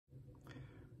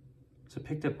So I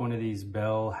picked up one of these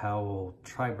Bell-Howell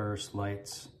Triburst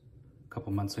lights a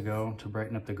couple months ago to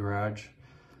brighten up the garage.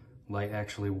 Light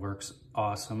actually works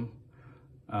awesome.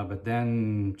 But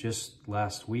then just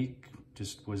last week,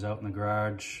 just was out in the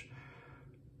garage,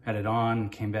 had it on,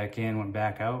 came back in, went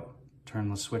back out,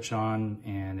 turned the switch on,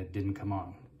 and it didn't come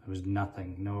on. There was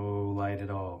nothing, no light at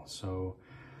all. So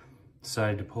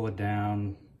decided to pull it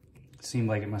down. It seemed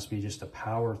like it must be just a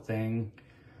power thing.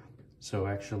 So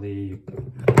actually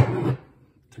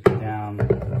took it down,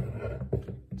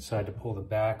 decided to pull the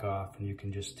back off, and you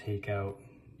can just take out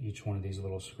each one of these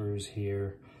little screws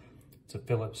here. It's a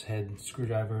Phillips head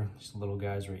screwdriver, these little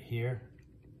guys right here.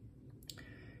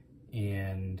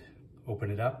 And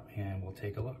open it up and we'll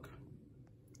take a look.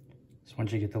 So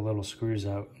once you get the little screws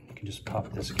out, you can just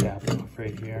pop this cap off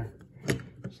right here.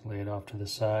 Just lay it off to the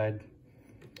side.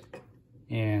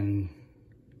 And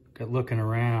got looking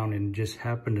around and just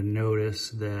happened to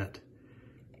notice that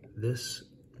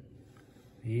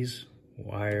these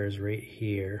wires right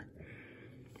here,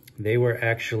 they were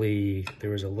actually, there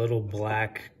was a little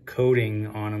black coating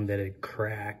on them that had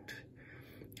cracked,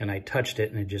 and I touched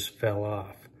it and it just fell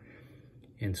off.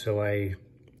 And so I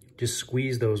just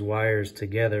squeezed those wires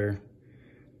together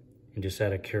and just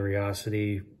out of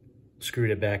curiosity,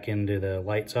 screwed it back into the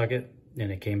light socket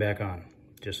and it came back on,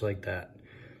 just like that.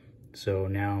 So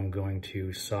now I'm going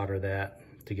to solder that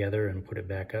together and put it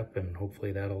back up, and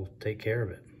hopefully that'll take care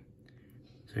of it.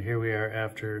 So here we are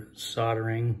after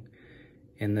soldering,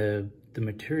 and the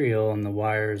material on the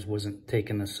wires wasn't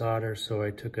taking the solder, so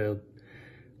I took a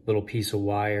little piece of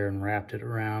wire and wrapped it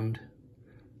around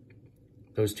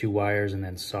those two wires and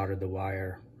then soldered the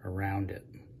wire around it.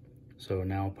 So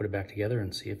now I'll put it back together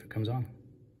and see if it comes on.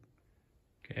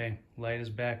 Okay, light is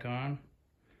back on.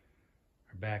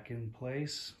 We're back in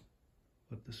place.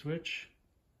 Flip the switch.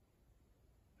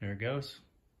 There it goes.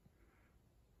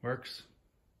 Works.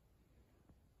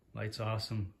 Light's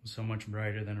awesome. So much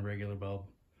brighter than a regular bulb.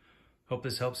 Hope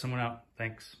this helps someone out.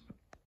 Thanks.